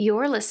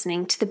You're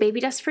listening to the Baby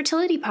Dust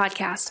Fertility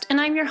Podcast,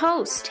 and I'm your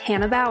host,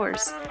 Hannah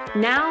Bowers.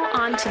 Now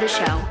on to the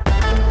show.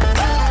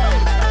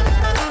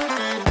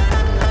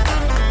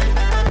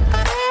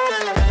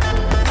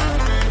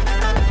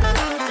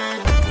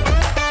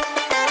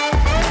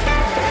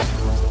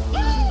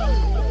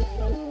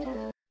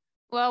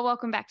 Well,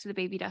 welcome back to the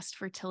Baby Dust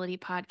Fertility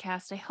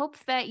Podcast. I hope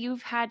that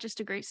you've had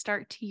just a great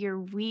start to your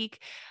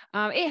week.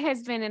 It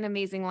has been an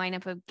amazing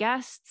lineup of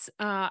guests.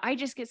 I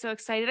just get so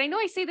excited. I know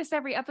I say this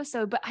every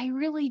episode, but I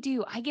really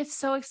do. I get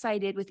so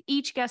excited with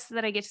each guest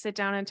that I get to sit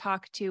down and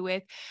talk to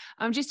with.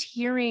 Just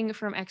hearing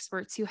from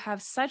experts who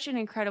have such an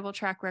incredible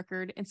track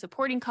record in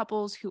supporting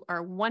couples who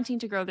are wanting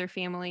to grow their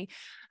family.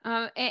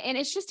 And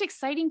it's just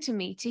exciting to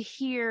me to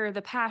hear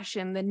the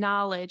passion, the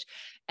knowledge,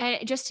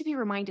 and just to be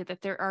reminded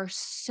that there are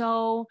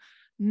so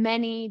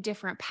many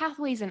different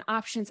pathways and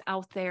options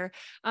out there.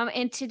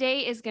 And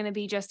today is going to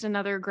be just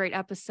another great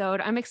episode.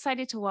 I'm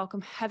excited to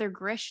welcome Heather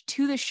Grzych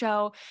to the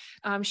show.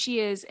 She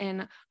is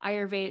an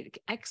Ayurvedic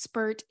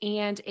expert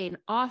and an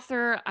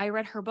author. I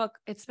read her book.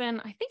 It's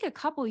been, I think, a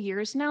couple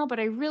years now, but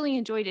I really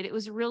enjoyed it. It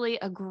was really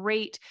a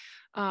great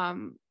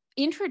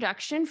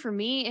introduction for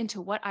me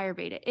into what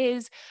Ayurveda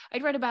is.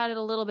 I'd read about it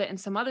a little bit in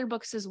some other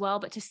books as well,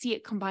 but to see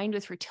it combined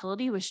with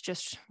fertility was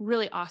just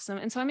really awesome.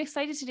 And so I'm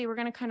excited today. We're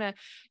going to kind of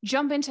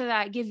jump into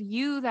that, give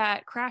you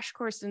that crash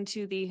course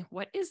into the,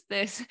 what is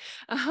this?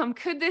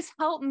 Could this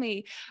help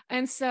me?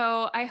 And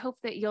so I hope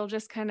that you'll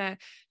just kind of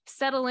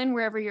settle in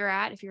wherever you're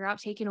at. If you're out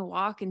taking a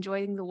walk,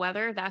 enjoying the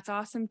weather, that's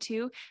awesome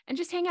too. And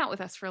just hang out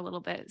with us for a little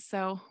bit.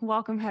 So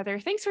welcome, Heather.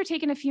 Thanks for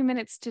taking a few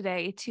minutes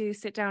today to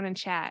sit down and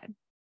chat.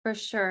 For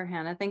sure,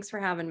 Hannah. Thanks for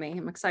having me.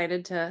 I'm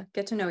excited to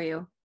get to know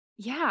you.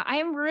 Yeah, I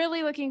am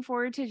really looking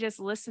forward to just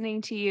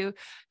listening to you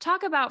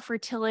talk about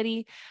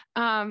fertility.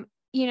 I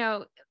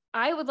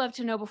would love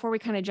to know before we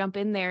kind of jump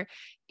in there,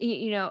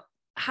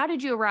 how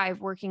did you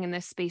arrive working in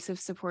this space of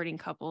supporting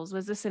couples?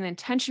 Was this an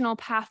intentional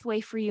pathway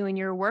for you in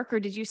your work,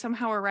 or did you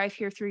somehow arrive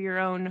here through your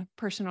own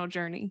personal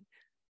journey?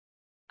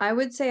 I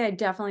would say I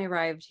definitely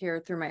arrived here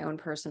through my own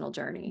personal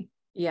journey.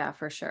 Yeah,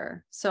 for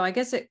sure. So I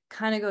guess it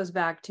kind of goes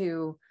back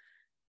to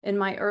in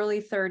my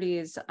early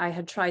 30s, I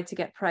had tried to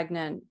get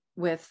pregnant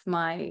with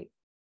my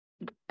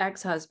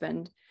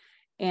ex-husband,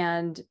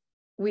 and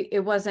we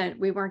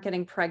weren't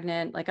getting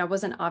pregnant. Like, I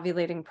wasn't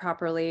ovulating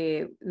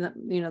properly.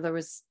 There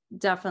was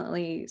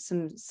definitely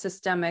some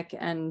systemic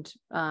and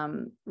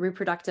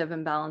reproductive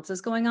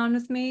imbalances going on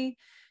with me.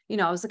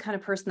 I was the kind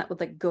of person that would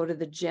like go to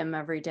the gym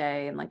every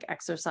day and like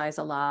exercise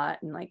a lot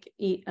and like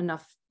eat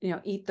enough,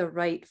 eat the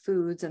right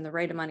foods and the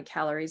right amount of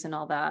calories and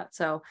all that.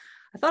 So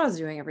I thought I was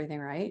doing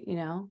everything right,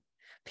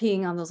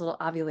 peeing on those little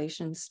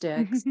ovulation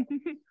sticks,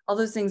 all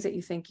those things that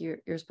you think you're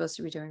supposed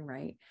to be doing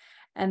right.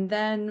 And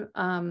then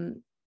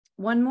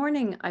one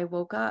morning I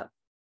woke up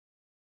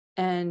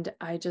and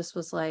I just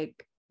was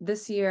like,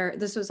 this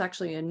was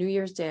actually a New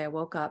Year's Day. I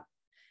woke up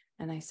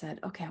and I said,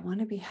 okay, I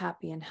want to be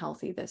happy and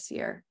healthy this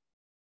year.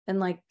 And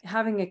like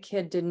having a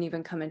kid didn't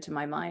even come into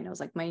my mind. I was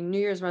like, my New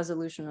Year's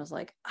resolution was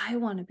like, I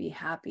want to be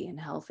happy and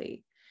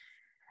healthy.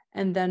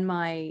 And then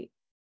my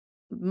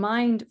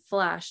mind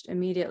flashed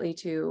immediately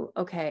to,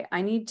 okay,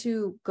 I need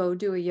to go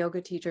do a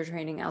yoga teacher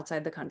training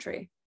outside the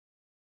country.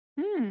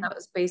 That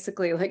was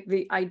basically like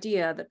the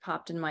idea that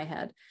popped in my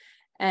head.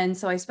 And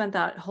so I spent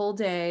that whole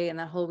day and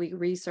that whole week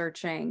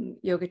researching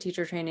yoga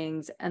teacher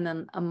trainings. And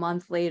then a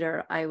month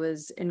later, I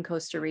was in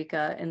Costa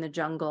Rica in the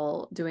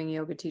jungle doing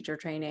yoga teacher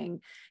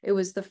training. It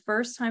was the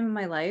first time in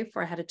my life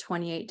where I had a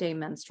 28-day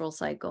menstrual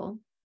cycle.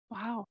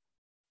 Wow.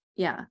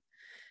 Yeah.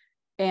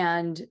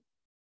 And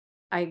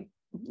I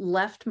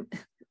left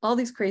all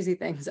these crazy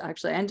things.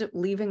 Actually, I ended up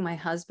leaving my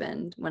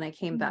husband when I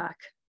came back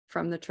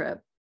from the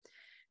trip.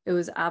 It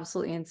was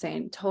absolutely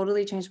insane.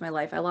 Totally changed my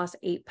life. I lost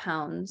 8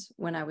 pounds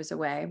when I was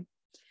away.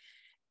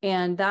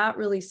 And that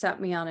really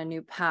set me on a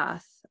new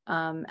path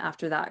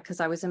after that,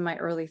 because I was in my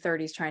early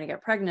 30s trying to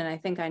get pregnant. I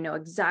think I know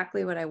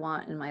exactly what I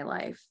want in my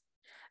life.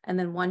 And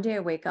then one day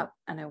I wake up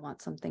and I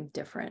want something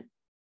different.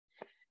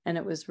 And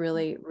it was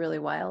really, really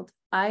wild.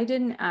 I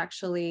didn't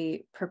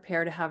actually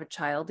prepare to have a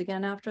child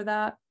again after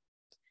that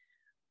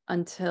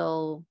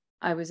until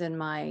I was in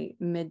my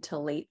mid to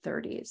late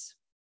 30s.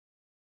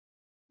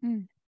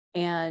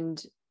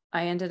 And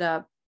I ended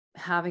up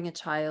having a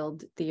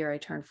child the year I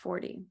turned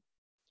 40.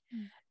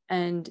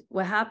 And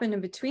what happened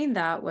in between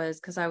that was,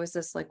 because I was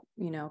this like,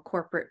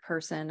 corporate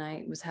person,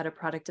 I was head of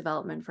product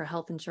development for a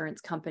health insurance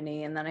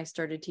company. And then I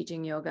started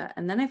teaching yoga.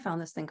 And then I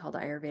found this thing called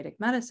Ayurvedic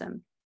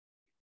medicine.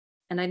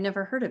 And I'd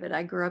never heard of it.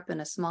 I grew up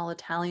in a small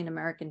Italian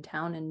American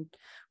town in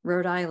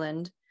Rhode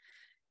Island.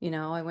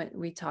 I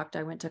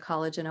went to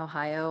college in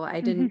Ohio.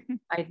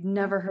 I'd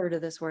never heard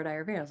of this word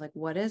Ayurveda. I was like,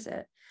 what is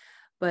it?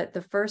 But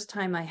the first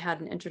time I had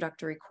an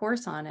introductory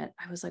course on it,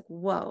 I was like,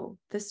 whoa,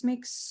 this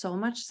makes so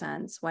much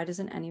sense. Why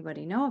doesn't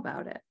anybody know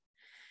about it?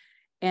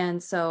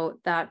 And so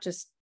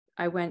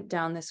I went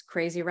down this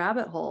crazy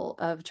rabbit hole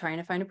of trying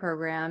to find a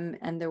program.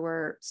 And there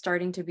were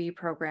starting to be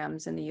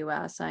programs in the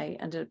US. I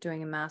ended up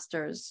doing a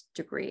master's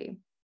degree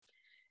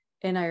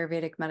in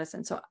Ayurvedic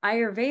medicine. So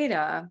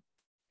Ayurveda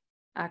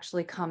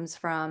actually comes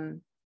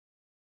from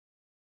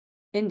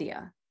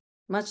India,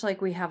 much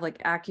like we have like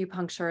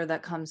acupuncture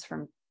that comes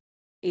from,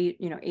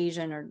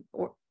 Asian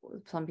or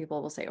some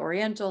people will say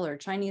Oriental or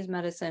Chinese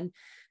medicine.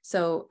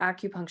 So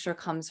acupuncture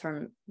comes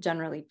from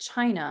generally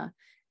China,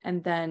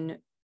 and then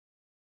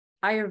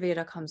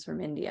Ayurveda comes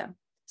from India.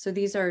 So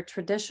these are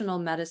traditional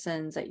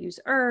medicines that use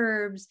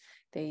herbs.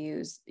 They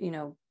use,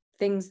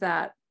 things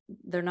that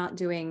they're not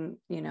doing,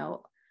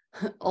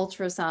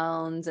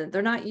 ultrasounds, and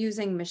they're not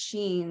using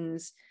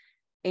machines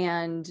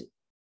and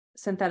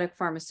synthetic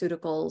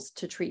pharmaceuticals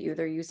to treat you.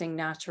 They're using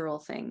natural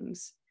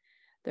things.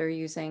 They're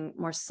using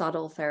more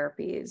subtle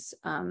therapies,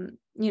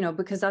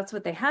 because that's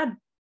what they had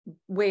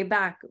way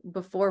back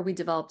before we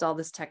developed all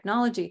this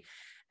technology.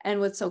 And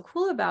what's so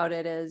cool about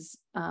it is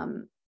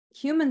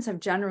humans have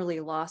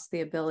generally lost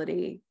the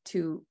ability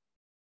to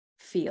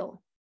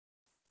feel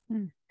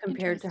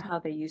compared to how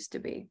they used to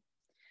be.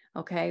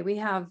 Okay,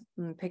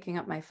 I'm picking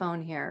up my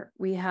phone here.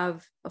 We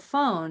have a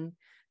phone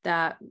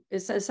that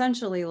is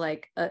essentially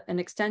like an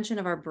extension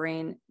of our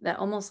brain that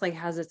almost like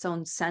has its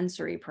own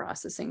sensory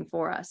processing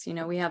for us.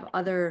 We have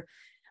other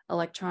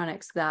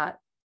electronics that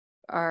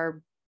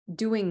are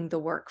doing the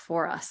work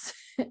for us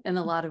in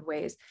a lot of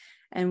ways.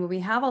 And when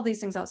we have all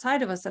these things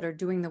outside of us that are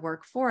doing the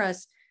work for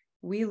us,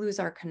 we lose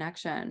our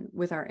connection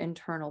with our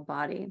internal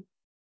body.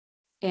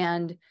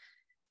 And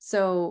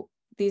so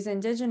these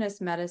indigenous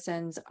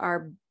medicines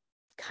are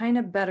kind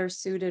of better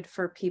suited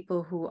for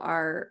people who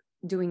are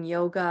doing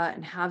yoga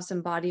and have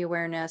some body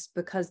awareness,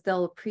 because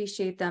they'll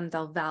appreciate them,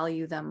 they'll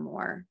value them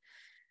more.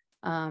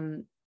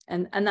 And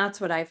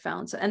that's what I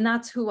found. So, and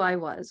that's who I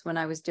was when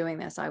I was doing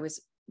this. I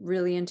was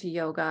really into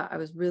yoga. I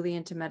was really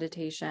into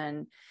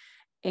meditation.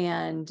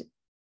 And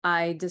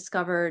I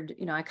discovered,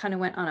 I kind of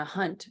went on a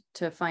hunt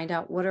to find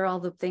out what are all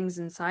the things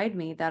inside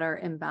me that are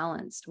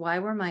imbalanced. Why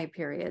were my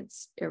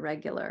periods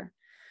irregular?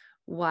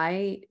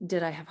 Why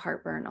did I have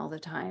heartburn all the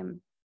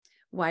time?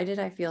 Why did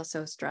I feel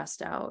so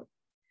stressed out?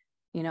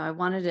 I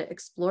wanted to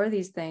explore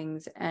these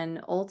things.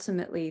 And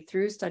ultimately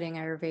through studying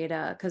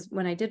Ayurveda, because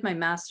when I did my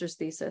master's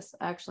thesis,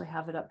 I actually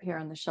have it up here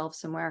on the shelf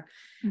somewhere.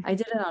 I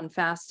did it on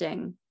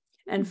fasting.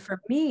 And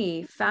for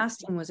me,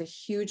 fasting was a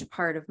huge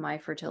part of my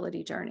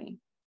fertility journey.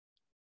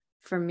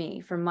 For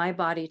me, for my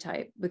body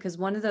type, because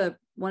one of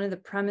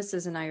the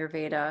premises in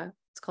Ayurveda,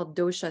 it's called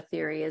dosha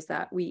theory, is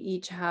that we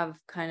each have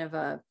kind of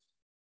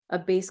a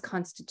base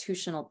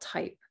constitutional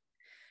type.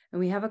 And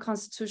we have a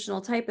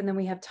constitutional type, and then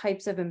we have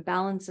types of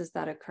imbalances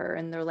that occur.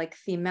 And they're like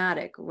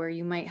thematic, where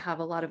you might have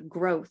a lot of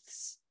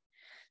growths,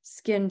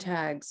 skin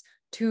tags,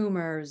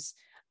 tumors,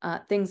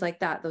 things like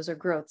that. Those are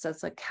growths.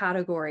 That's a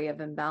category of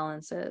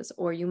imbalances.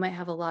 Or you might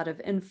have a lot of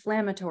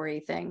inflammatory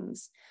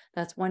things.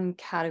 That's one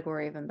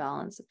category of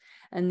imbalance.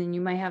 And then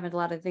you might have a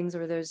lot of things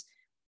where there's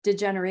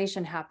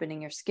degeneration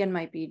happening. Your skin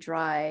might be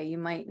dry. You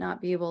might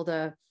not be able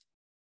to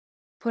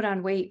put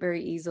on weight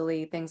very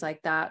easily, things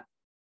like that.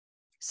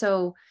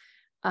 So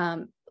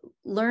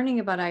learning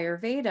about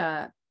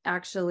Ayurveda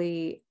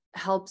actually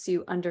helps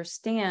you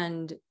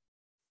understand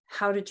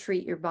how to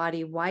treat your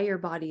body, why your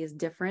body is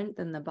different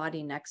than the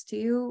body next to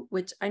you,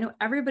 which I know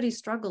everybody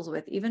struggles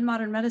with. Even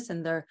modern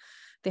medicine,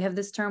 they have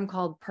this term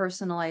called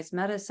personalized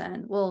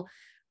medicine. Well,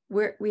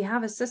 we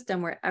have a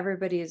system where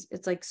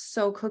it's like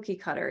so cookie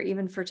cutter.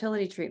 Even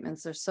fertility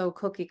treatments are so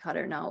cookie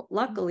cutter. Now,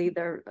 luckily,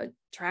 they're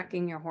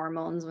tracking your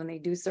hormones when they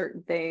do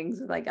certain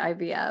things like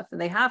IVF, and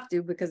they have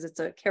to, because it's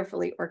a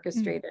carefully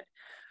orchestrated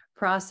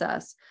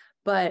process.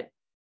 But,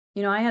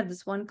 I had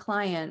this one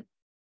client,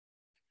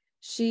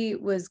 she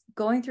was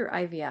going through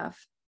IVF,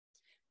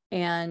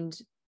 and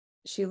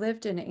she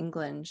lived in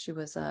England. She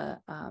was a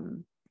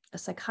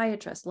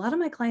psychiatrist. A lot of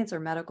my clients are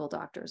medical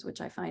doctors,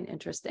 which I find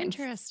interesting.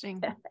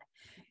 Interesting.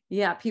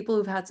 Yeah, people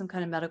who've had some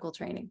kind of medical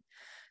training.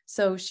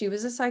 So she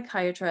was a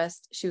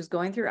psychiatrist. She was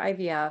going through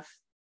IVF.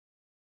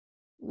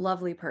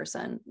 Lovely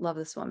person. Love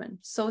this woman.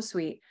 So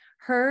sweet.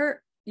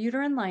 Her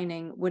uterine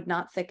lining would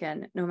not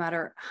thicken no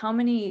matter how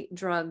many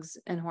drugs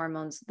and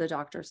hormones the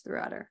doctors threw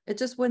at her. It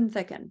just wouldn't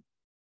thicken.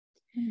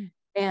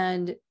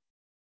 And,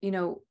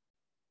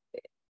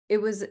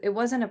 it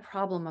wasn't a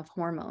problem of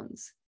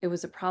hormones. It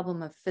was a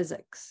problem of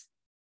physics.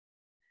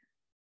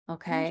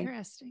 Okay.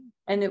 Interesting.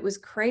 And it was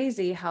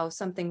crazy how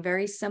something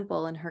very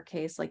simple in her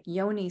case, like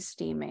yoni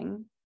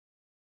steaming,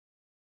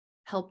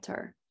 helped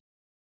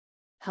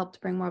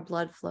bring more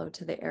blood flow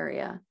to the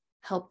area,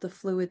 helped the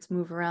fluids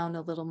move around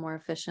a little more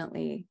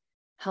efficiently,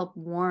 help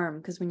warm,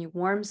 because when you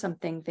warm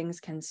something, things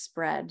can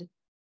spread,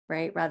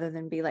 right? Rather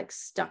than be like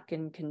stuck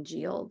and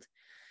congealed.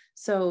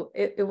 So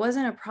it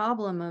wasn't a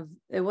problem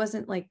it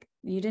wasn't like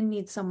you didn't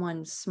need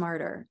someone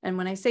smarter. And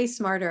when I say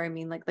smarter, I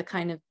mean like the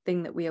kind of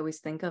thing that we always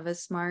think of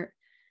as smart.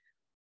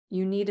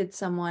 You needed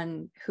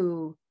someone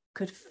who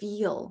could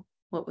feel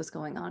what was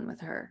going on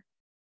with her,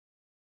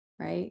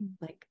 right?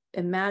 Like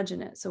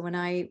imagine it. So when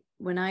I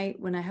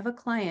have a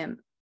client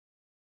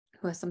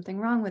who has something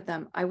wrong with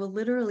them, I will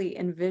literally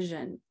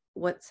envision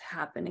what's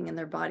happening in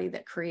their body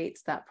that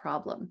creates that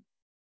problem.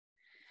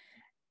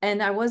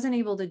 And I wasn't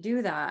able to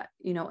do that,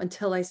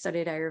 until I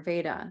studied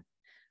Ayurveda,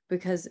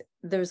 because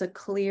there's a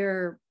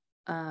clear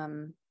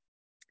there's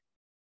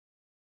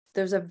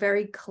a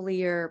very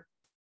clear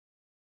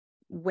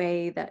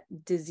way that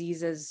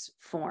diseases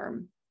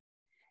form.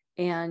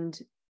 And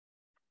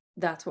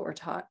that's what we're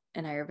taught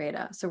in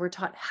Ayurveda. So we're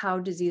taught how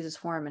diseases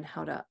form and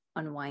how to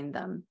unwind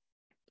them.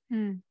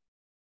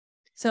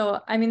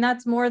 So, I mean,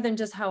 that's more than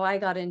just how I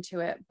got into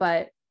it.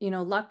 But,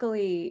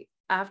 luckily,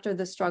 after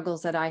the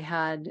struggles that I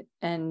had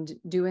and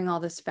doing all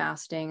this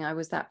fasting, I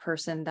was that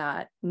person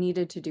that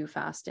needed to do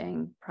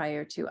fasting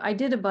prior to. I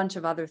did a bunch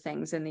of other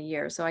things in the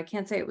year. So I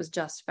can't say it was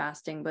just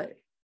fasting, but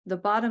the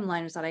bottom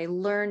line is that I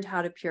learned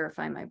how to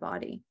purify my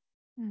body.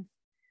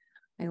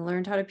 I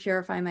learned how to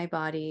purify my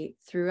body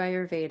through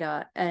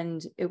Ayurveda,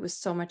 and it was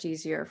so much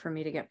easier for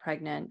me to get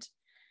pregnant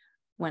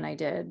when I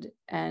did,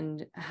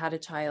 and had a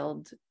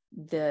child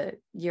the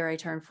year I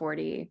turned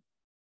 40,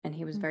 and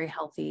he was very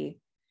healthy.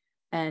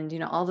 And,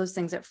 all those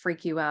things that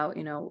freak you out,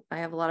 I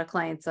have a lot of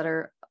clients that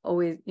are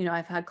always,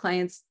 I've had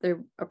clients,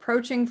 they're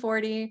approaching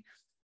 40.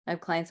 I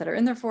have clients that are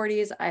in their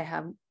 40s.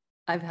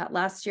 I've had,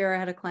 last year I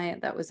had a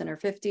client that was in her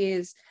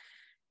 50s,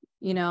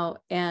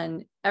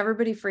 and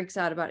everybody freaks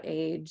out about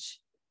age,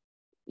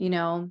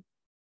 and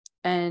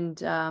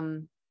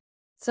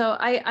so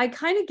I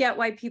kind of get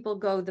why people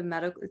go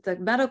the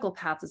medical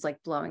path is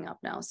like blowing up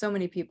now. So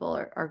many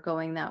people are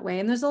going that way.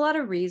 And there's a lot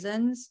of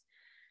reasons.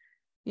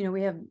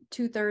 We have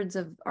 2/3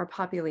 of our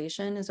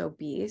population is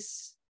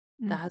obese.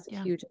 That has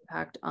a huge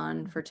impact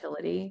on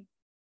fertility.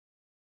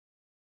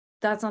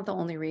 That's not the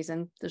only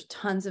reason. There's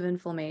tons of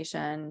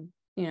inflammation.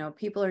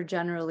 People are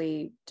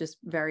generally just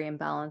very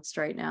imbalanced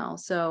right now.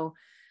 So,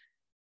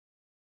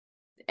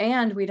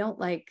 and we don't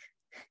like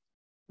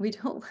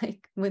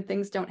when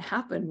things don't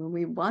happen when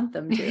we want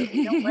them to.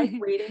 We don't like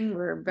waiting.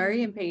 We're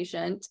very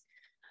impatient.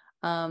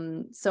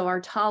 So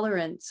our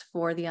tolerance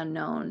for the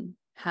unknown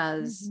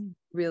has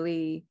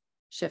really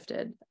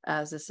shifted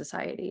as a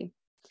society.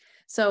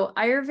 So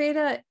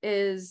Ayurveda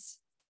is,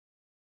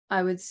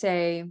 I would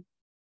say,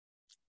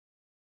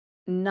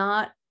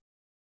 not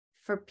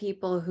for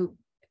people who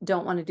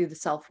don't want to do the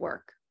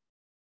self-work.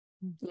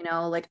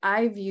 Like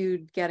I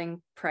viewed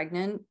getting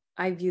pregnant,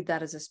 I viewed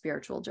that as a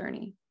spiritual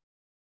journey.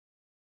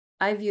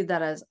 I viewed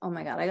that as, oh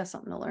my God, I got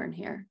something to learn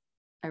here.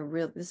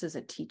 This is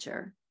a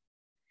teacher.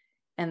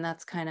 And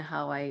that's kind of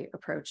how I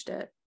approached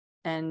it.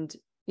 And,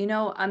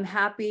 I'm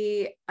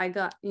happy I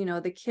got,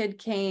 the kid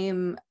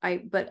came,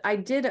 but I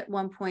did at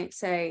one point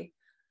say,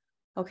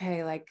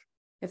 okay, like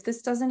if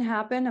this doesn't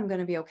happen, I'm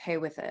going to be okay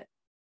with it.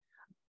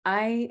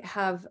 I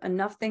have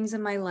enough things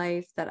in my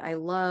life that I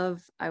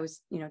love. I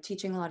was,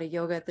 teaching a lot of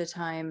yoga at the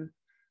time.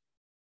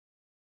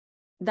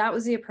 That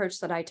was the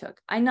approach that I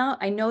took. I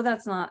know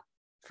that's not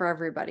for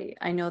everybody.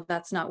 I know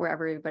that's not where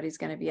everybody's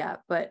going to be at,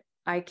 but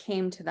I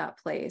came to that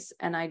place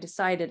and I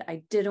decided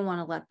I didn't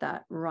want to let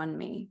that run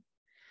me.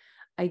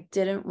 I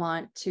didn't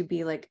want to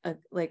be like a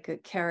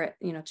carrot,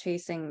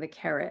 chasing the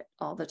carrot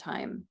all the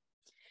time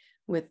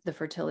with the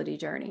fertility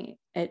journey.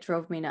 It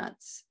drove me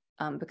nuts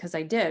because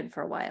I did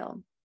for a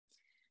while.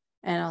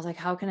 And I was like,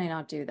 how can I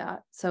not do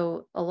that?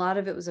 So a lot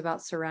of it was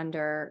about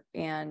surrender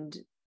and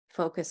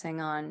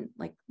focusing on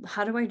like,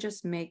 how do I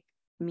just make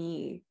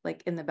me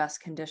like in the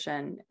best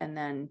condition, and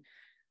then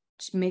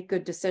just make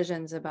good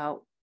decisions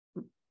about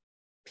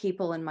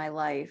people in my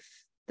life,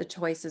 the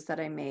choices that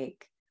I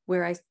make,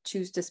 where I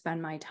choose to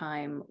spend my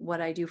time, what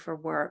I do for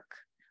work,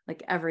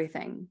 like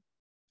everything.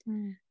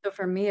 So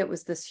for me, it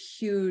was this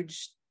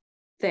huge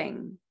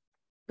thing,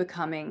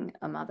 becoming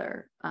a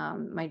mother.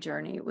 My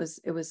journey, it was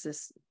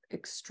this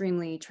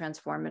extremely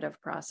transformative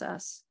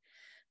process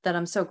that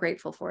I'm so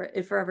grateful for.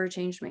 It forever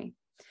changed me.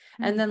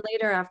 And then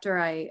later, after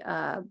I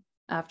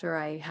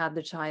had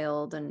the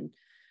child, and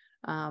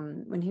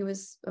when he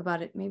was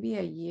about a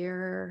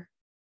year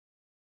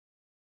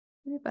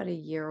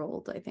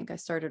old, I think I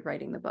started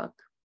writing the book.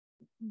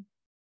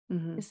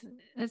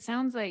 It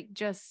sounds like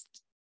just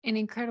an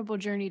incredible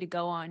journey to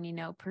go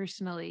on,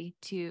 personally,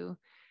 to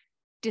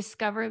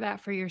discover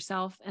that for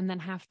yourself and then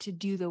have to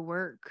do the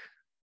work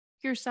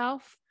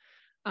yourself.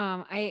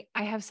 I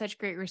have such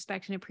great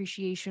respect and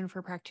appreciation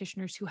for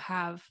practitioners who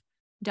have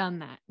done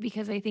that,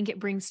 because I think it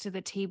brings to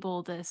the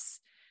table this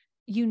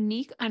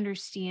unique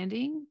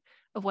understanding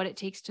of what it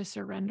takes to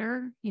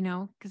surrender,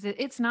 because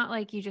it's not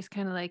like you just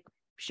kind of like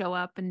show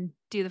up and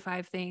do the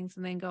 5 things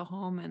and then go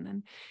home and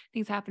then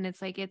things happen.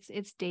 It's like,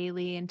 it's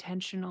daily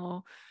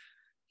intentional,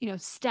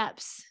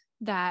 steps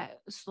that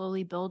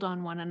slowly build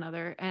on one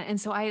another. And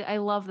so I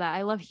love that.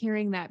 I love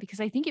hearing that, because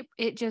I think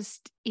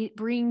it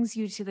brings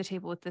you to the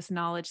table with this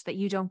knowledge that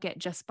you don't get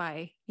just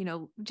by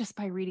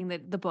reading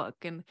the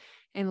book and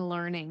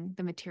learning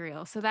the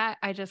material. So that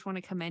I just want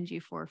to commend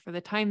you for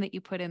the time that you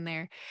put in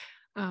there.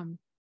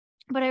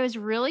 But I was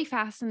really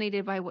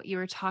fascinated by what you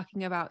were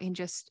talking about in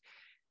just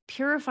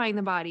purifying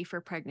the body for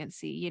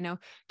pregnancy,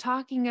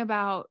 talking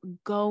about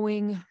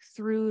going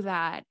through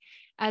that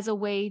as a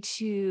way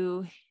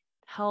to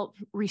help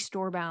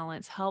restore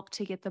balance, help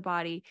to get the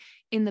body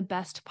in the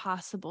best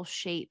possible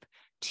shape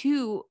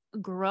to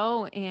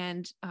grow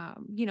and,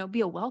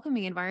 be a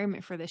welcoming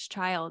environment for this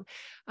child.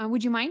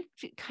 Would you mind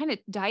kind of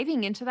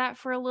diving into that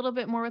for a little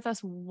bit more with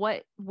us?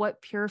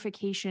 What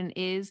purification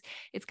is?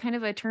 It's kind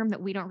of a term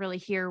that we don't really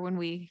hear when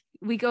we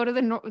go to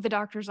the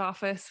doctor's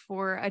office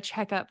for a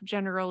checkup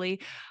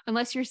generally,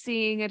 unless you're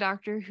seeing a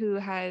doctor who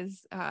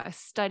has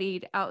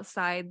studied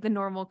outside the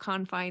normal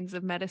confines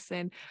of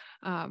medicine.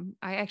 I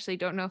actually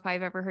don't know if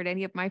I've ever heard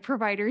any of my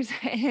providers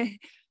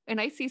and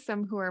I see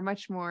some who are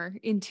much more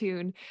in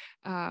tune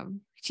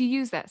to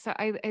use that. So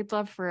I'd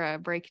love for a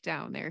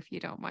breakdown there, if you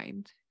don't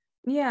mind.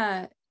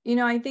 Yeah.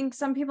 I think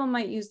some people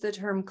might use the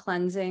term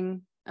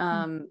cleansing.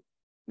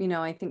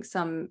 I think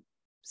some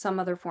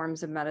other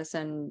forms of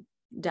medicine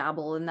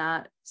dabble in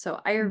that. So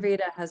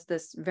Ayurveda has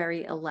this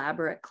very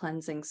elaborate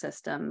cleansing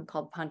system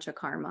called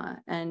panchakarma,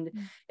 and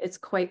it's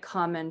quite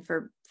common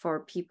for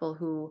people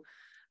who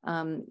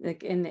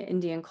like in the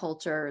Indian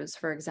cultures,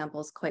 for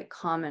example, it's quite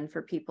common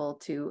for people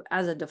to,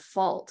 as a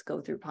default, go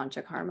through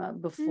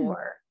panchakarma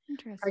before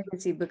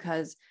pregnancy,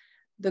 because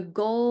the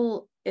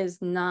goal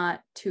is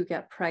not to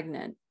get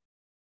pregnant.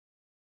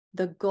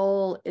 The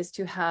goal is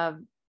to have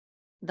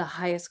the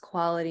highest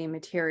quality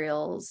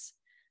materials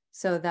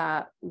so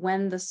that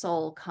when the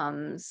soul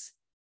comes,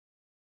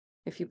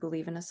 if you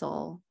believe in a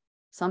soul,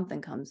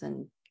 something comes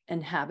and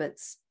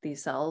inhabits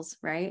these cells,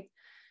 right?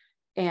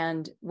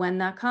 And when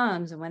that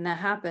comes and when that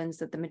happens,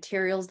 that the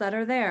materials that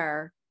are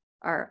there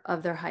are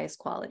of their highest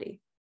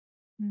quality.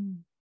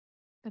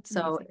 That's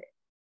so amazing.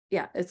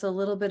 Yeah, it's a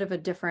little bit of a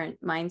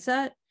different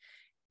mindset.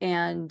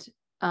 And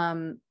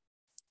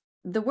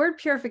the word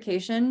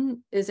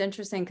purification is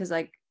interesting because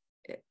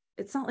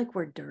it's not like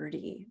we're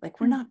dirty. Like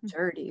we're not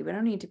dirty. We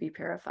don't need to be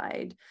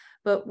purified,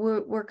 but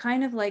we're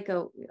kind of like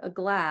a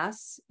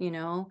glass,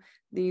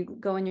 you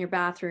go in your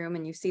bathroom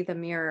and you see the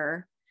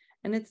mirror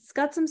and it's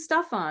got some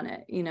stuff on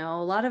it.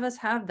 A lot of us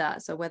have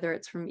that. So whether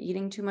it's from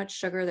eating too much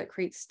sugar that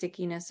creates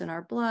stickiness in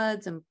our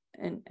bloods and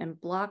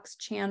blocks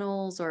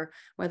channels, or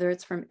whether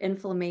it's from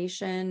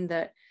inflammation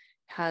that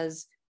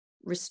has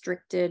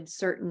restricted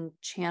certain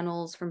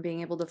channels from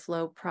being able to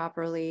flow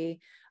properly.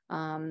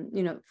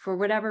 For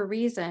whatever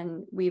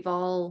reason, we've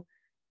all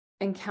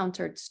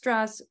encountered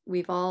stress.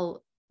 We've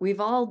all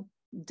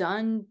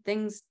done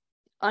things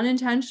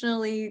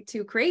unintentionally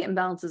to create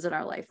imbalances in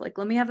our life. Like,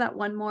 let me have that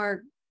one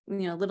more,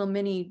 little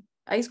mini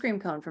ice cream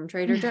cone from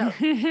Trader Joe's.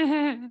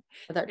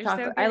 That chocolate.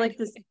 So I like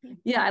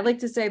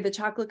to say the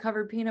chocolate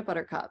covered peanut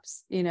butter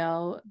cups,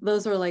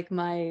 those are like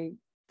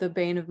the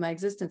bane of my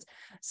existence.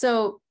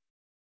 So,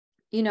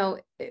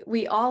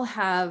 we all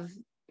have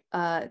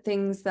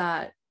things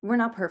that we're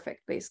not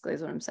perfect, basically,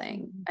 is what I'm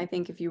saying. I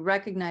think if you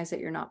recognize that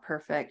you're not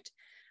perfect,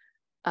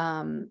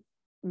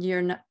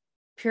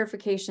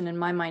 purification in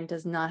my mind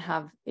does not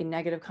have a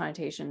negative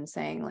connotation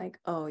saying like,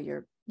 oh,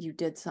 you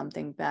did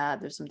something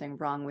bad, there's something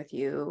wrong with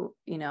you.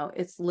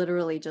 It's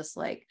literally just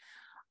like,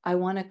 I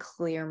want to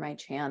clear my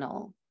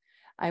channel.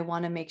 I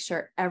want to make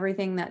sure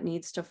everything that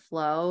needs to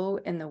flow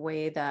in the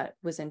way that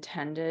was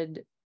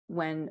intended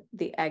when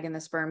the egg and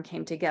the sperm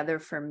came together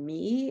for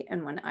me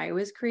and when I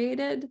was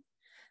created,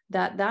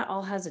 that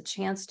all has a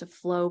chance to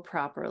flow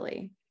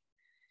properly.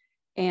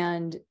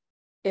 And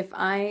if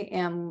I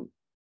am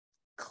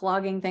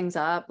clogging things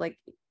up, like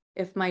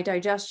if my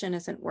digestion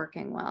isn't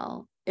working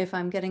well, if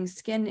I'm getting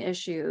skin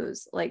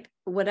issues, like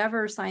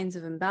whatever signs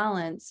of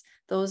imbalance,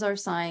 those are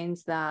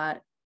signs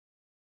that,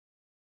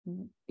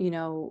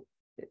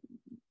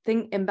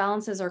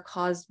 imbalances are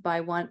caused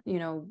by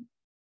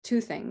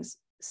two things: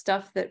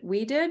 stuff that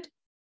we did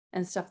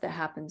and stuff that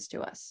happens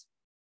to us.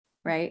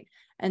 Right.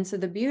 And so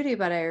the beauty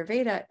about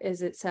Ayurveda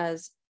is it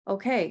says,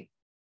 okay,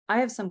 I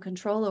have some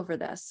control over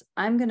this.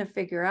 I'm going to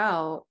figure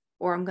out,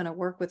 or I'm going to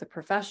work with a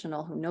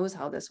professional who knows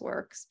how this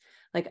works.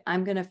 Like,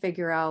 I'm going to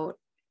figure out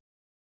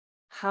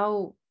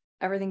how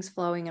everything's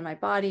flowing in my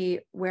body.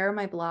 Where am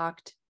I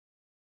blocked?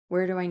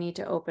 Where do I need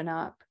to open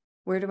up?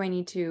 Where do I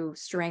need to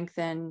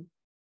strengthen?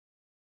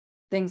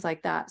 Things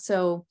like that.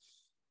 So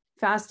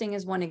fasting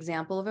is one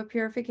example of a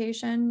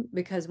purification,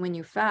 because when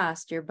you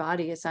fast, your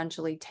body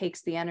essentially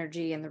takes the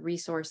energy and the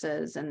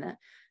resources and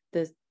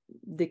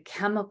the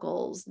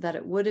chemicals that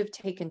it would have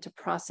taken to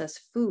process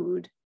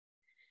food,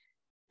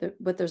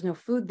 but there's no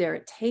food there.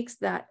 It takes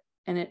that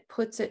and it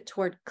puts it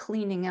toward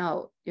cleaning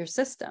out your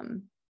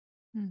system,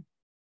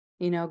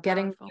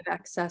 getting rid of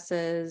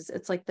excesses.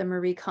 It's like the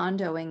Marie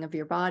Kondoing of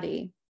your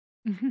body,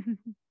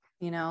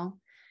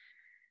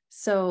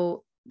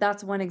 so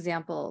that's one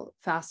example,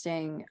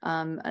 fasting.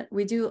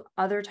 We do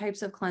other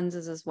types of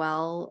cleanses as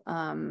well.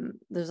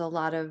 There's a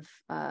lot of,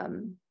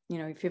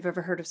 if you've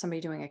ever heard of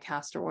somebody doing a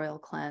castor oil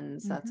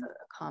cleanse, that's a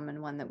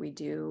common one that we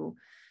do.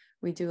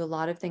 We do a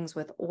lot of things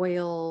with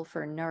oil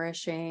for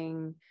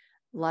nourishing,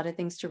 a lot of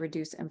things to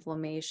reduce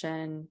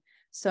inflammation.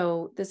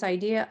 So this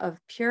idea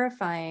of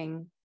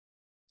purifying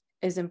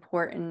is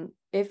important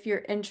if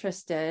you're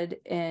interested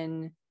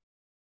in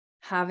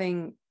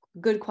having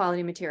good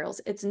quality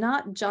materials. It's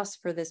not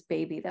just for this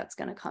baby that's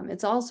going to come.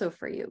 It's also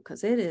for you,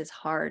 because it is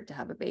hard to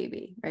have a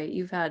baby, right?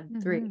 You've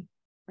had 3,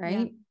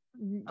 right?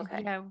 Yeah.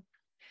 Okay. Yeah.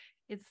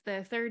 It's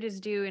the third is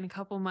due in a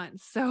couple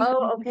months. So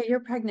Oh, okay. You're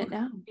pregnant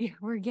now. yeah,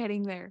 we're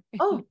getting there.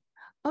 Oh,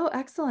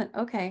 excellent.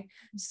 Okay.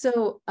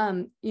 So,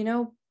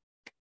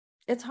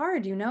 it's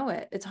hard,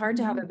 it's hard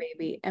to have a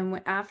baby.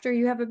 And after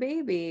you have a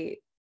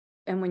baby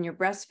and when you're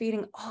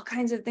breastfeeding, all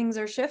kinds of things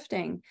are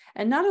shifting.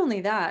 And not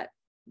only that,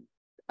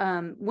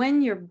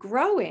 when you're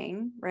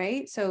growing,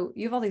 right? So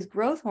you have all these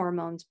growth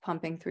hormones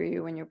pumping through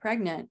you when you're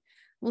pregnant.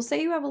 We'll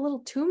say you have a little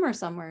tumor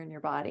somewhere in your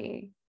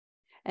body,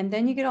 and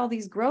then you get all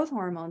these growth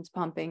hormones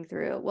pumping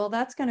through. Well,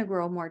 that's going to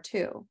grow more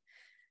too.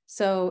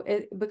 So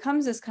it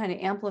becomes this kind of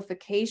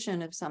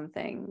amplification of some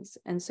things.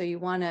 And so you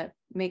want to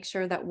make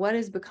sure that what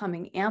is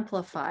becoming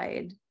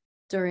amplified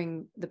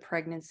during the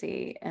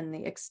pregnancy and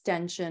the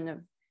extension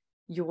of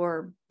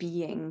your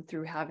being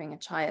through having a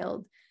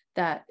child,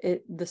 that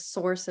the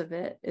source of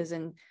it is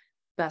in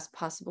best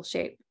possible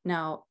shape.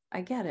 Now,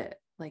 I get it.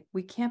 Like,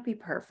 we can't be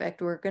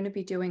perfect. We're going to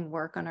be doing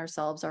work on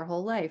ourselves our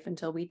whole life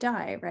until we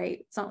die, right?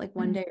 It's not like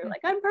one day you're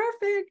like, I'm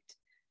perfect.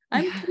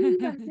 I'm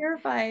clean, I'm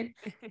purified.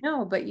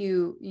 No, but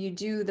you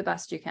do the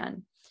best you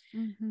can.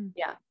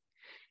 Yeah.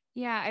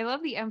 Yeah. I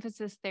love the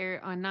emphasis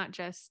there on not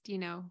just,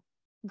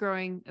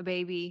 growing a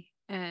baby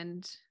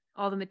and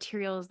all the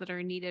materials that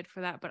are needed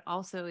for that, but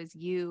also as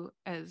you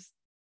as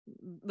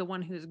the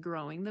one who's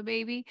growing the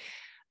baby.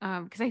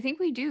 Because I think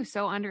we do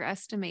so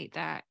underestimate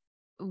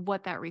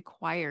what that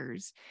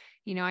requires.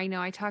 I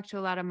know I talk to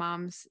a lot of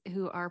moms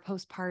who are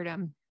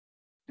postpartum,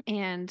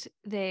 and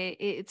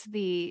it's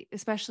the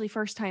especially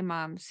first time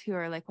moms who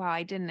are like, wow,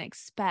 I didn't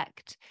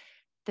expect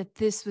that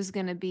this was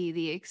going to be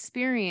the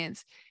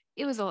experience.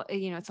 It was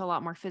it's a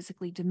lot more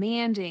physically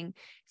demanding.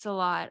 It's a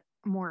lot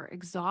more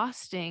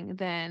exhausting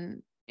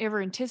than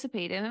ever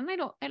anticipated. And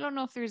I don't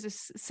know if there's a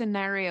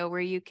scenario where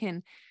you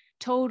can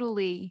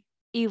totally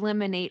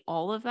eliminate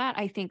all of that.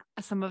 I think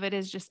some of it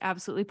is just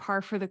absolutely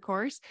par for the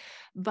course,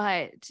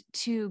 but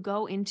to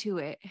go into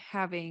it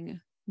having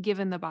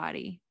given the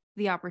body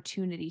the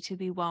opportunity to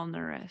be well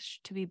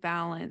nourished, to be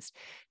balanced,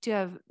 to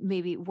have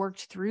maybe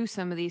worked through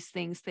some of these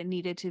things that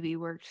needed to be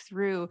worked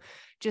through,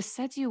 just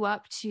sets you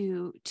up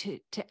to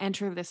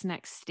enter this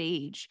next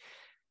stage,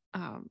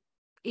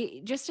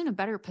 just in a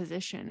better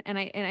position. And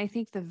I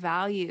think the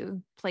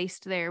value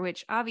placed there,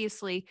 which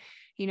obviously,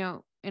 in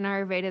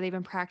Ayurveda, they've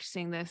been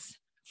practicing this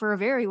for a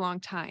very long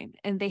time,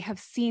 and they have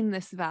seen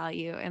this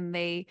value, and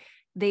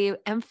they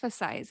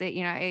emphasize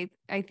it.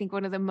 I think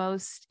one of the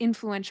most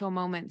influential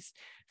moments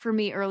for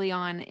me early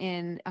on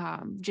in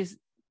just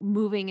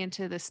moving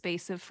into the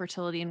space of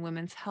fertility and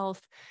women's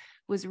health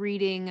was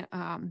reading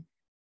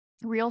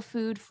Real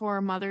Food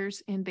for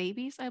Mothers and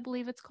Babies, I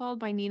believe it's called,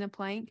 by Nina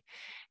Plank.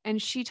 And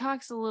she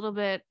talks a little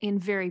bit in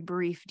very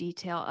brief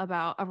detail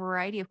about a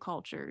variety of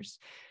cultures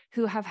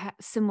who have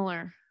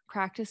similar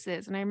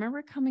practices. And I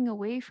remember coming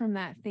away from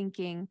that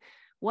thinking,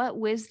 what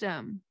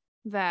wisdom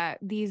that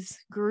these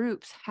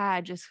groups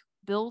had just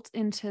built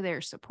into their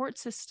support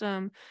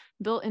system,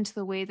 built into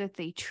the way that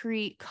they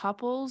treat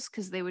couples,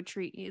 because they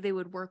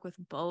would work with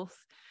both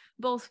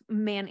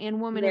man and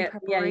woman in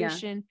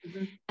preparation. Yeah.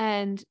 Mm-hmm.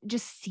 And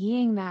just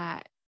seeing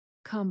that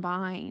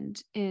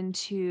combined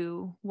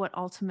into what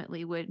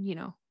ultimately would,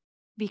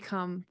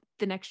 become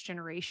the next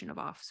generation of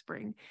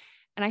offspring.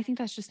 And I think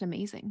that's just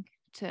amazing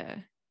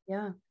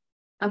Yeah.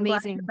 I'm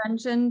glad you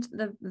mentioned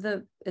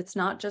the it's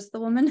not just the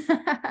woman.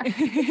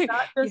 It's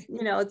not just,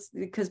 it's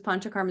because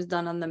Panchakarma is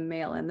done on the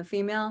male and the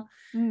female.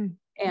 And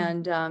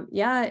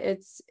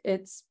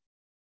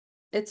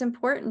it's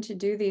important to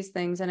do these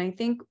things. And I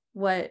think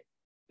what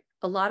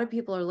a lot of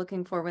people are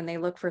looking for when they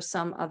look for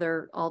some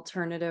other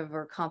alternative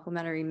or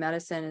complementary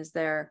medicine is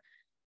they're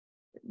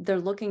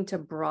looking to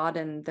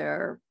broaden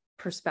their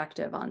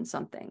perspective on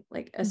something,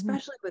 like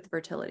especially with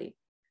fertility.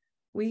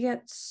 We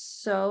get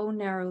so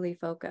narrowly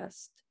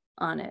focused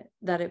on it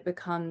that it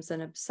becomes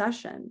an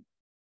obsession.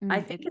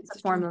 I think it's a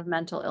form of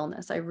mental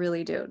illness. I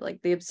really do.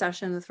 Like the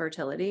obsession with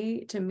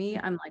fertility, to me,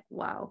 I'm like,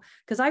 wow,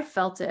 because I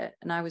felt it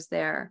and I was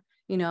there,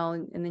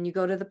 and then you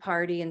go to the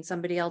party and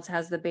somebody else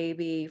has the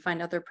baby, you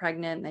find out they're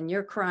pregnant, and then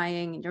you're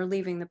crying and you're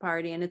leaving the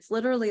party. And it's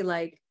literally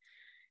like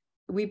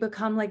we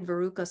become like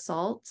Veruca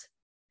Salt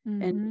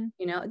and,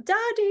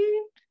 Daddy,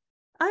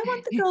 I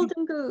want the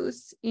golden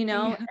goose,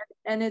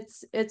 and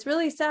it's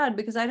really sad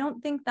because I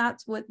don't think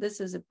that's what this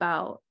is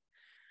about.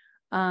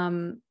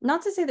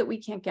 Not to say that we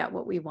can't get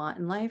what we want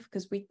in life,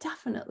 because we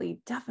definitely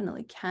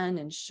can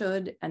and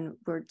should, and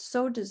we're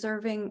so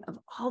deserving of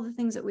all the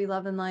things that we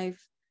love in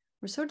life.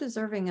 We're so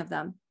deserving of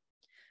them.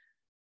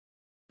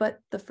 But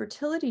the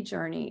fertility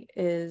journey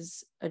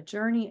is a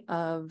journey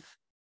of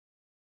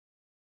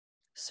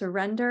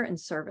surrender and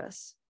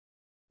service.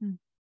 And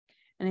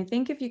I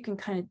think if you can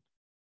kind of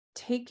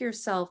take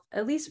yourself,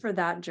 at least for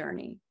that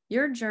journey,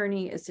 your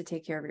journey is to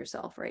take care of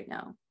yourself right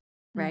now,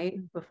 right?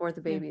 Before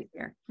the baby is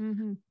here.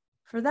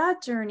 For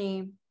that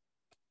journey,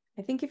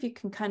 I think if you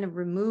can kind of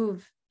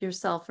remove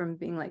yourself from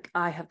being like,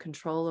 I have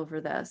control over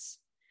this,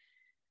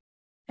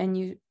 and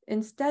you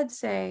instead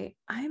say,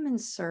 I'm in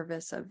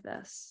service of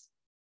this,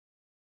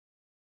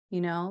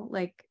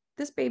 like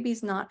this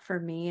baby's not for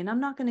me, and I'm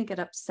not going to get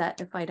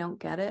upset if I don't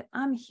get it.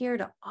 I'm here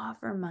to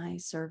offer my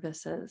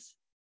services.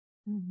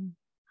 Mm-hmm.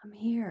 I'm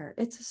here.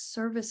 It's a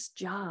service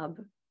job.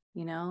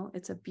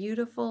 It's a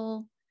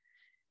beautiful,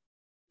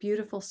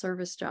 beautiful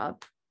service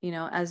job.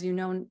 As you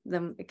know,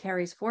 them, it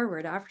carries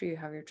forward after you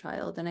have your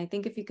child. And I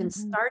think if you can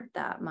Mm-hmm. start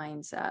that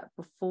mindset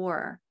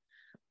before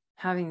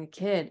having a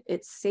kid,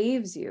 it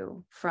saves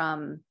you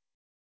from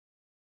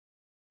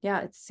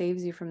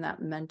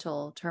that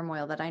mental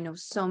turmoil that I know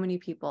so many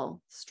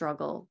people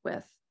struggle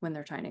with when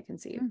they're trying to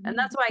conceive. And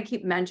that's why I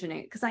keep mentioning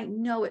it, because I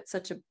know it's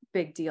such a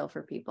big deal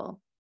for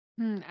people.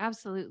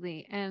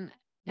 Absolutely. And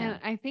Yeah.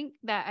 I think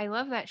that I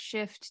love that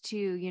shift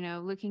to,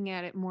 looking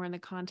at it more in the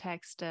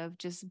context of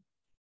just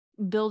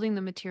building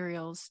the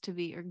materials to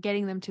be, or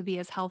getting them to be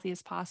as healthy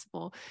as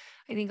possible.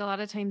 I think a lot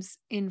of times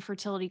in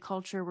fertility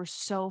culture, we're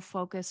so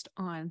focused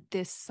on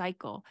this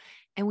cycle,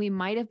 and we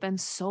might have been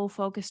so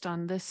focused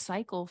on this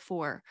cycle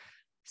for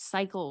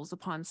cycles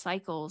upon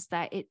cycles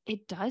that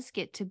it does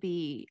get to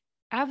be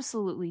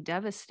absolutely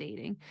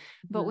devastating.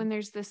 But when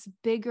there's this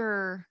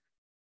bigger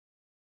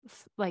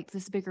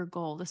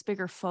goal, this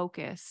bigger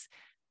focus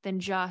than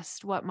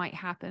just what might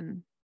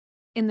happen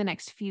in the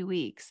next few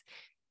weeks,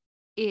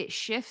 it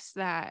shifts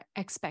that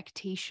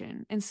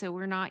expectation. And so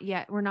we're not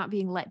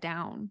being let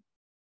down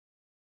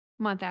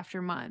month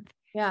after month.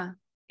 Yeah.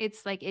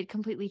 It's like it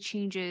completely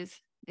changes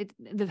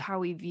how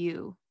we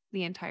view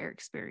the entire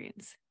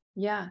experience.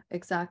 Yeah,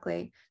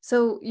 exactly.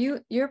 So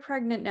you're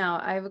pregnant now.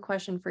 I have a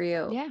question for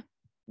you. Yeah.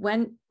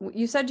 When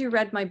you said you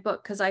read my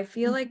book, because I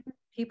feel like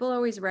people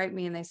always write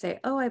me and they say,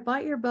 "Oh, I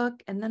bought your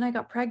book and then I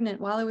got pregnant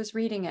while I was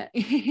reading it."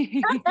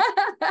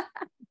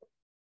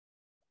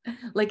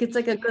 Like it's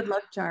like a good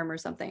luck charm or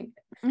something.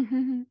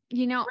 When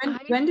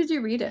did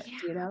you read it?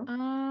 Do you know?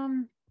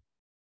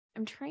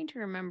 I'm trying to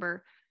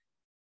remember.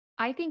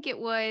 I think it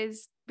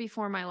was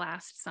before my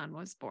last son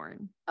was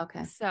born.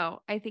 Okay.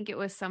 So I think it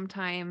was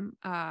sometime,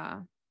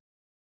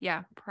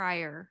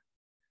 prior.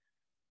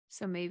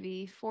 So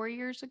maybe 4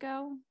 years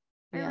ago.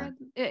 Yeah. I read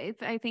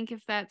it. I think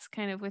if that's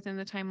kind of within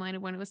the timeline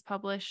of when it was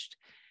published.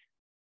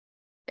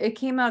 It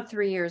came out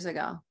 3 years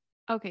ago.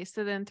 Okay,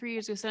 so then 3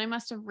 years ago. So I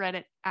must have read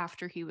it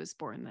after he was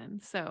born then.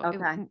 So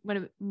Okay. it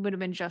would have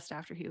been just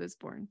after he was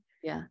born.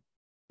 Yeah.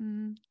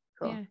 Mm-hmm.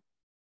 Cool. Yeah.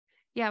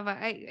 Yeah, but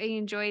I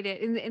enjoyed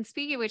it. And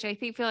speaking of which,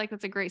 feel like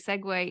that's a great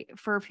segue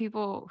for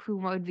people who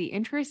would be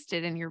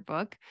interested in your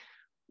book.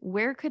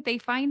 Where could they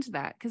find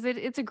that? Because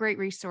it's a great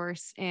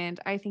resource. And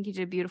I think you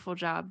did a beautiful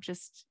job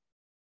just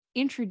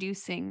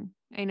introducing.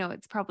 I know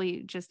it's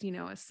probably just,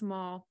 a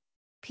small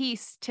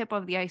tip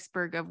of the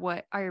iceberg of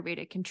what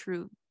Ayurveda can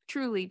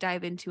truly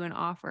dive into and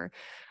offer.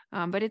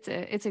 But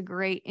it's a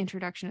great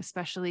introduction,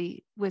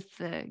 especially with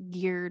the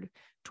geared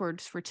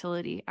towards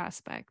fertility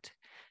aspect.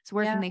 So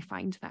where can they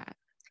find that?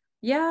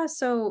 Yeah.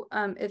 So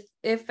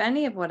if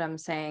any of what I'm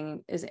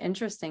saying is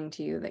interesting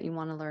to you, that you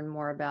want to learn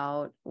more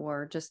about,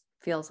 or just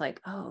feels like,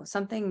 oh,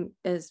 something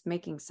is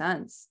making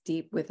sense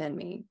deep within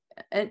me,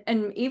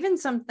 and even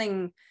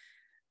something,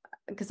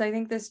 because I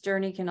think this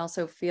journey can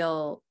also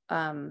feel,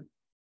 when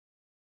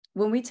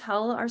we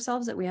tell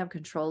ourselves that we have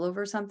control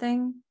over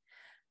something,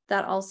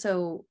 that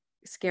also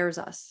scares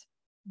us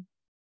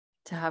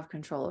to have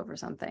control over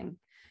something,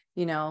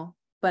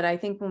 but I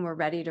think when we're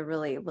ready to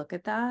really look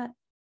at that,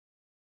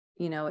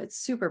 it's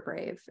super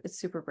brave. It's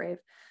super brave.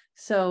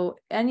 So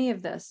any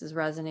of this is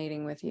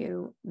resonating with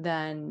you,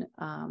 then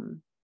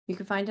you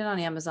can find it on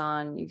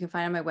Amazon. You can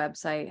find it on my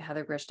website,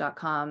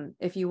 heathergrish.com.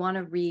 If you want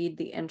to read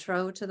the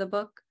intro to the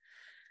book,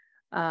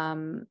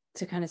 to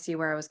kind of see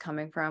where I was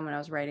coming from when I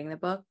was writing the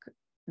book,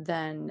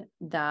 then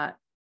that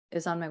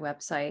is on my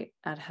website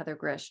at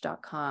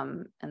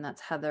heathergrish.com. And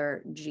that's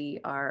Heather,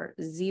 GRZYCH.com.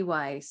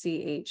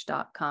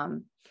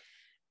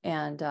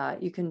 And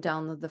you can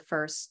download the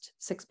first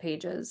 6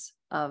 pages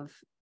of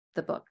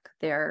the book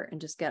there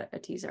and just get a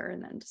teaser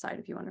and then decide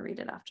if you want to read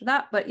it after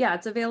that. But yeah,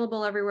 it's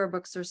available everywhere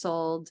books are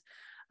sold,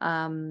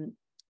 online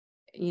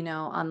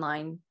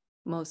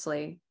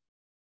mostly.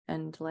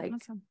 And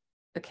awesome.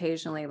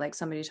 Occasionally, like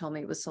somebody told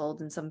me it was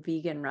sold in some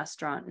vegan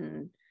restaurant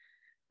in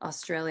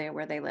Australia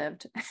where they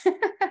lived.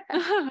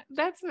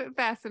 That's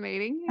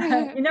fascinating.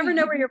 You never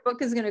know where your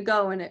book is going to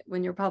go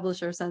when your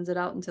publisher sends it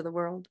out into the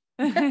world.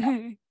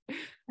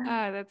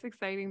 That's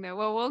exciting though.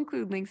 Well, we'll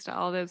include links to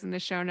all those in the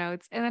show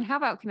notes. And then how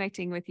about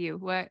connecting with you?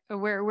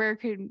 Where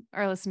could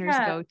our listeners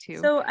go to?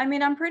 So,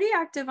 I'm pretty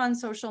active on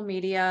social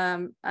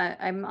media.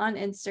 I'm on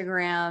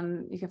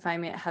Instagram. You can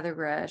find me at Heather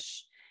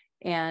Grish,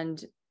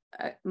 and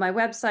my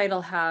website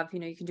will have,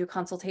 you can do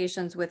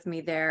consultations with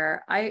me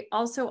there. I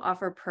also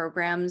offer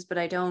programs, but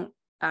I don't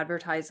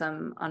advertise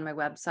them on my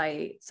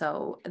website.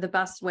 So the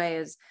best way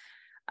is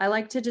I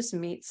like to just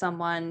meet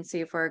someone, see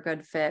if we're a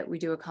good fit. We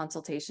do a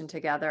consultation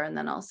together, and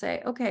then I'll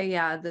say, okay,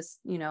 yeah, this,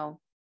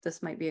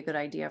 this might be a good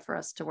idea for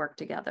us to work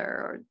together,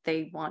 or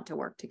they want to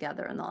work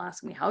together and they'll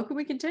ask me, how can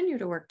we continue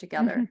to work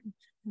together?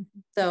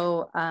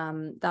 So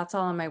that's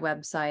all on my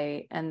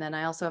website. And then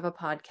I also have a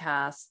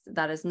podcast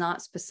that is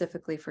not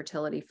specifically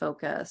fertility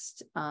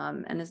focused,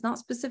 and is not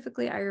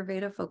specifically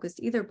Ayurveda focused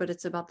either, but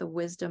it's about the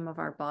wisdom of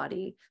our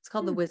body. It's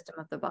called The Wisdom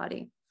of the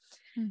Body.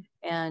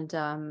 And,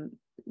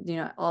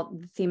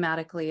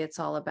 thematically, it's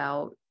all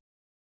about,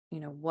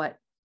 what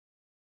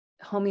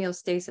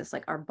homeostasis,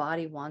 like our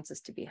body wants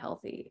us to be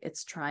healthy.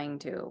 It's trying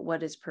to,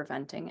 what is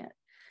preventing it?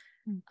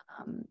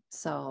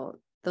 So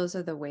those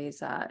are the ways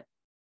that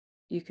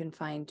you can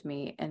find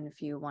me. And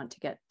if you want to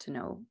get to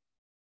know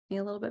me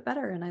a little bit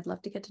better, and I'd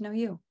love to get to know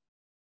you.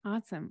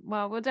 Awesome.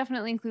 Well, we'll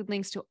definitely include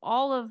links to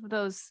all of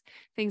those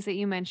things that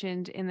you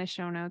mentioned in the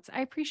show notes.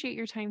 I appreciate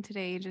your time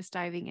today, just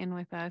diving in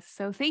with us.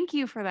 So thank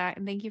you for that.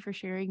 And thank you for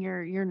sharing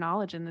your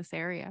knowledge in this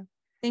area.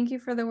 Thank you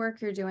for the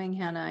work you're doing,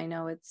 Hannah. I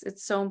know it's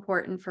so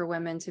important for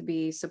women to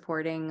be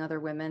supporting other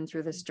women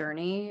through this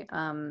journey.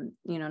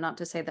 Not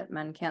to say that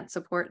men can't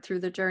support through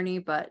the journey,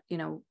 but,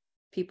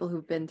 people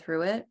who've been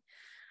through it,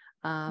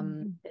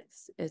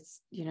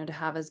 it's to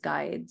have as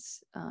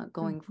guides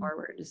going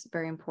forward is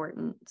very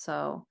important.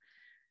 So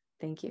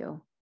thank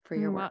you for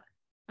your work.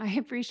 I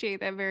appreciate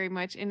that very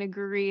much and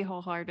agree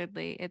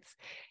wholeheartedly.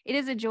 It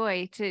is a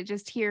joy to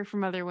just hear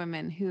from other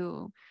women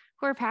who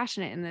are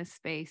passionate in this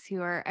space,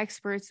 who are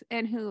experts,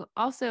 and who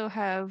also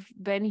have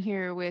been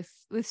here with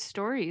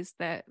stories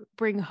that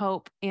bring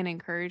hope and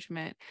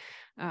encouragement.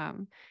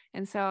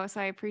 And so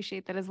I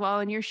appreciate that as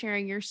well. And you're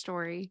sharing your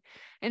story.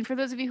 And for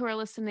those of you who are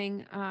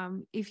listening,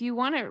 if you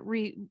want to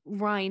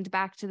rewind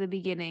back to the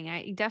beginning,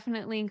 I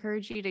definitely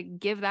encourage you to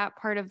give that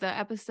part of the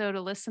episode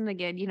a listen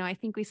again. I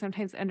think we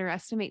sometimes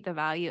underestimate the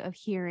value of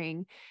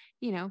hearing,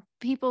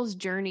 people's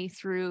journey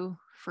through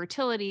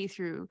fertility,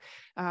 through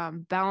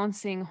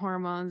balancing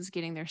hormones,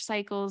 getting their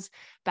cycles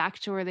back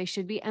to where they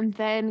should be, and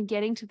then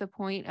getting to the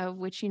point of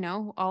which,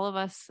 all of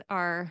us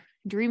are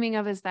dreaming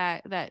of, is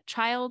that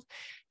child,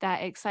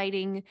 that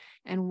exciting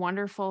and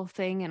wonderful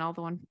thing, and all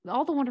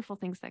the wonderful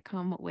things that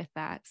come with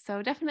that.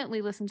 So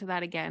definitely listen to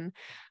that again.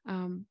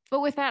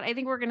 But with that, I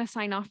think we're going to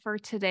sign off for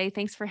today.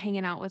 Thanks for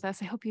hanging out with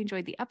us. I hope you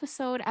enjoyed the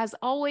episode. As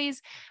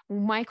always,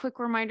 my quick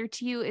reminder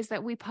to you is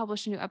that we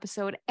publish a new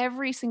episode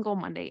every single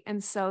Monday.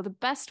 And so the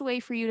best way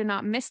for you to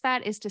not miss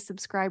that is to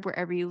subscribe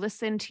wherever you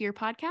listen to your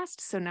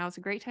podcast. So now is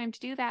a great time to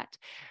do that.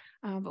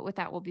 But with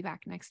that, we'll be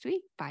back next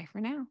week. Bye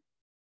for now.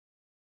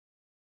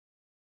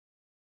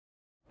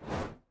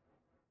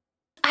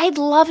 I'd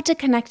love to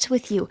connect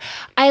with you.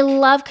 I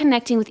love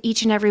connecting with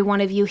each and every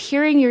one of you,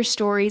 hearing your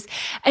stories,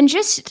 and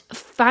just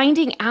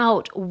finding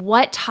out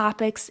what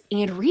topics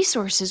and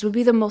resources would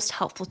be the most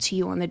helpful to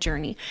you on the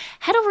journey.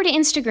 Head over to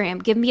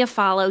Instagram, give me a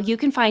follow. You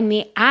can find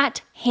me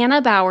at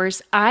Hannah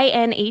Bowers,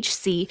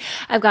 INHC.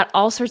 I've got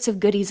all sorts of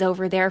goodies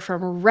over there,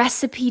 from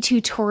recipe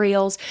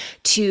tutorials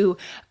to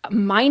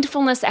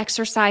mindfulness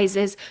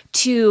exercises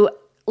to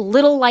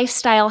little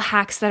lifestyle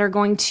hacks that are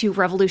going to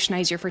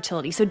revolutionize your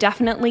fertility. So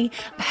definitely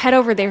head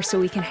over there so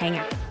we can hang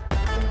out.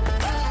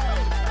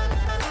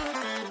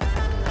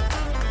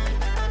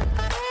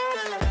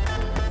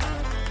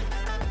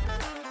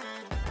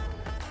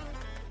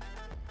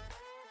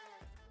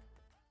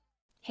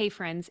 Hey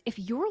friends, if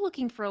you're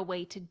looking for a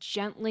way to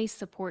gently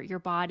support your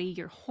body,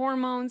 your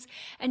hormones,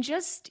 and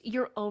just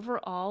your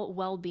overall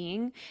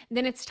well-being,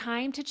 then it's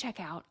time to check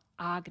out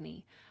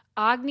Agni.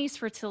 Agni's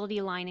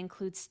fertility line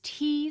includes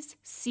teas,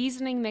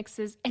 seasoning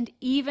mixes, and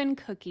even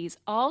cookies,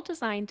 all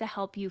designed to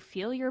help you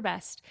feel your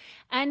best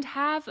and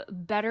have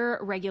better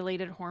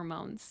regulated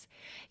hormones.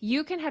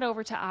 You can head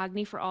over to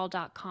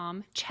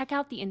agniforall.com, check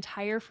out the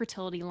entire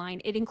fertility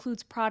line. It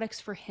includes products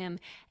for him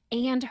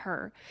and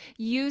her.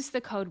 Use the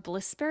code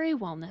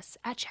BlissberryWellness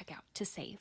at checkout to save.